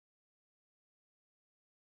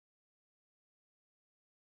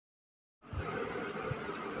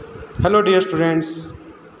Hello dear students,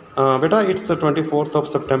 beta it's the 24th of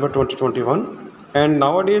September 2021 and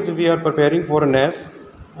nowadays we are preparing for NAS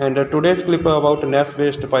and today's clip about NAS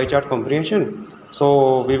based pie chart comprehension.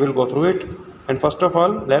 So we will go through it and first of all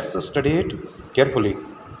let's study it carefully.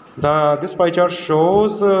 This pie chart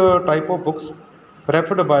shows type of books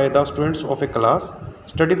preferred by the students of a class.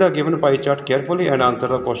 Study the given pie chart carefully and answer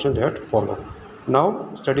the question that follow. Now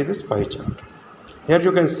study this pie chart. Here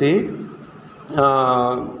you can see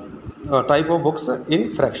type of books in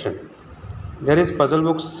fraction. There is puzzle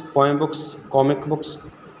books, poem books, comic books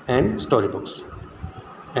and story books.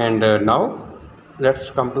 And now let's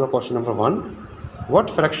come to the question number 1. What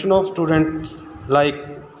fraction of students like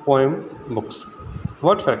poem books?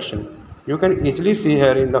 What fraction? You can easily see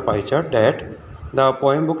here in the pie chart that the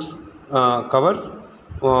poem books cover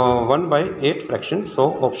 1 by 8 fraction.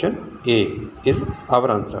 So option A is our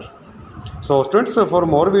answer. So students, for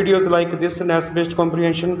more videos like this NAS based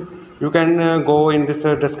comprehension, you can go in this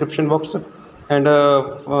description box and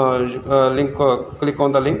click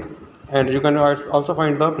on the link, and you can also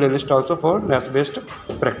find the playlist also for NAS based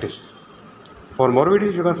practice. For more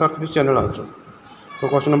videos you can search this channel also. So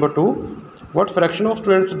question number 2, what fraction of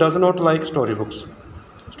students does not like storybooks?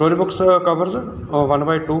 Storybooks covers 1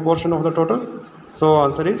 by 2 portion of the total. So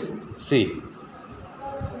answer is C.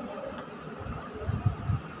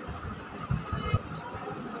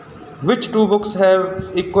 Which two books have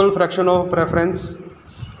equal fraction of preference?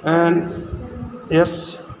 And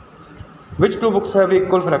yes, which two books have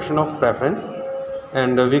equal fraction of preference?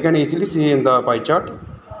 And we can easily see in the pie chart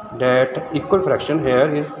that equal fraction here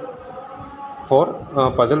is for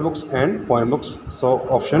puzzle books and poem books. So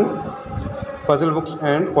option puzzle books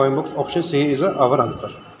and poem books, option C is our answer.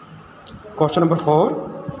 Question number 4.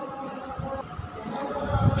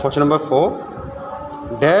 Question number 4.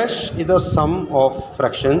 Dash is the sum of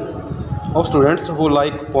fractions of students who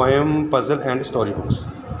like poem, puzzle and story books.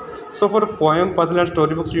 So for poem, puzzle and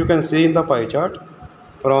story books, you can see in the pie chart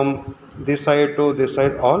from this side to this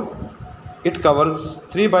side all, it covers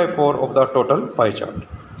 3 by 4 of the total pie chart.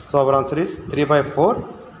 So our answer is 3 by 4,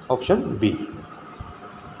 option B.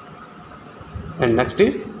 And next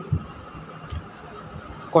is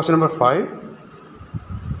question number 5.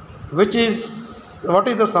 What is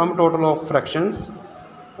the sum total of fractions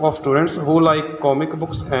of students who like comic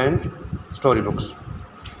books and story books?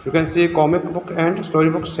 You can see comic book and story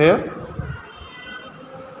books here.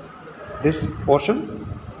 This portion,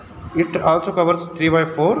 it also covers 3 by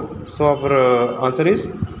 4. So our answer is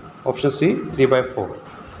option C, 3 by 4.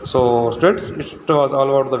 So students, it was all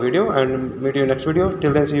about the video, and meet you in next video.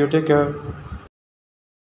 Till then, see you, take care.